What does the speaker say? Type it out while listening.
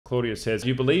Claudia says,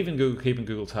 you believe in Google Keep and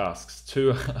Google Tasks.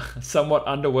 Two somewhat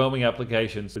underwhelming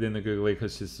applications within the Google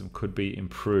ecosystem could be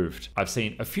improved. I've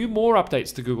seen a few more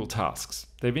updates to Google Tasks.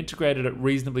 They've integrated it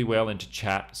reasonably well into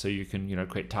chat, so you can,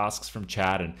 create tasks from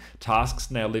chat, and tasks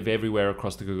now live everywhere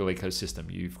across the Google ecosystem.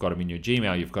 You've got them in your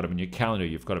Gmail, you've got them in your calendar,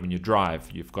 you've got them in your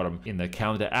Drive, you've got them in the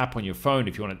calendar app on your phone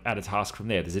if you want to add a task from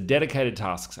there. There's a dedicated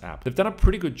tasks app. They've done a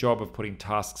pretty good job of putting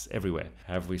tasks everywhere.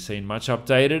 Have we seen much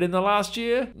updated in the last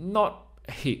year? Not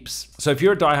heaps. So if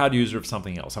you're a diehard user of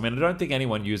something else, I don't think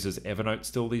anyone uses Evernote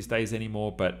still these days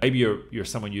anymore, but maybe you're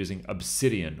someone using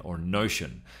Obsidian or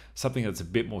Notion, something that's a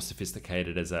bit more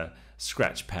sophisticated as a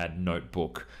scratchpad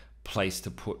notebook place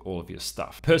to put all of your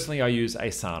stuff. Personally, I use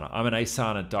Asana. I'm an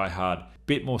Asana diehard,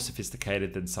 bit more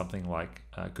sophisticated than something like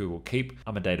Google Keep.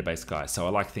 I'm a database guy, so I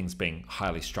like things being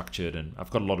highly structured, and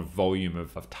I've got a lot of volume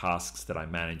of tasks that I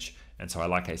manage. And so I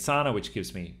like Asana, which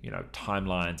gives me,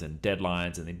 timelines and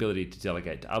deadlines and the ability to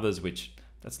delegate to others, which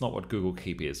that's not what Google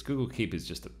Keep is. Google Keep is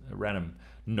just a random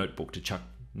notebook to chuck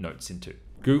notes into.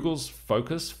 Google's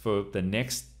focus for the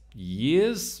next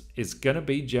years is going to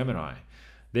be Gemini.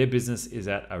 Their business is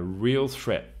at a real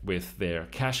threat with their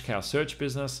cash cow search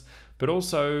business, but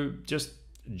also just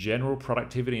general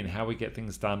productivity and how we get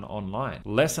things done online.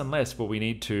 Less and less will we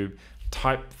need to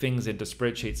type things into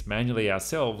spreadsheets manually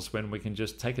ourselves when we can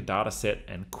just take a data set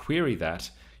and query that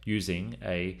using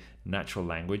a natural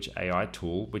language AI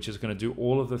tool, which is going to do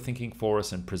all of the thinking for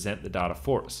us and present the data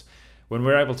for us. When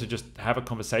we're able to just have a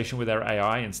conversation with our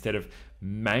AI instead of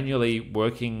manually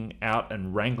working out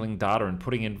and wrangling data and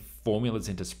putting in formulas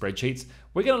into spreadsheets,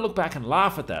 we're going to look back and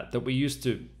laugh at that we used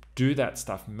to do that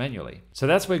stuff manually. So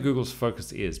that's where Google's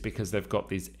focus is, because they've got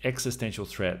these existential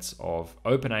threats of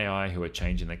OpenAI, who are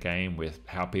changing the game with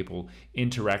how people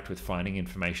interact with finding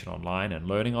information online and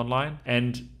learning online.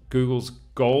 And Google's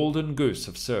golden goose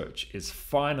of search is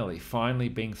finally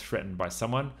being threatened by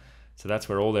someone. So that's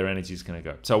where all their energy is going to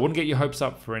go. So I wouldn't get your hopes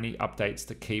up for any updates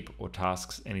to Keep or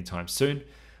Tasks anytime soon,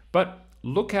 but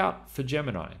look out for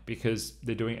Gemini, because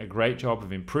they're doing a great job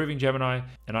of improving Gemini,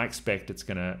 and I expect it's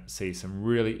going to see some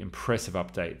really impressive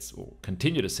updates, or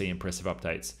continue to see impressive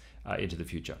updates into the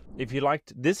future. If you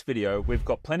liked this video, we've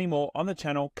got plenty more on the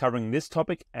channel covering this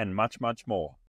topic and much more.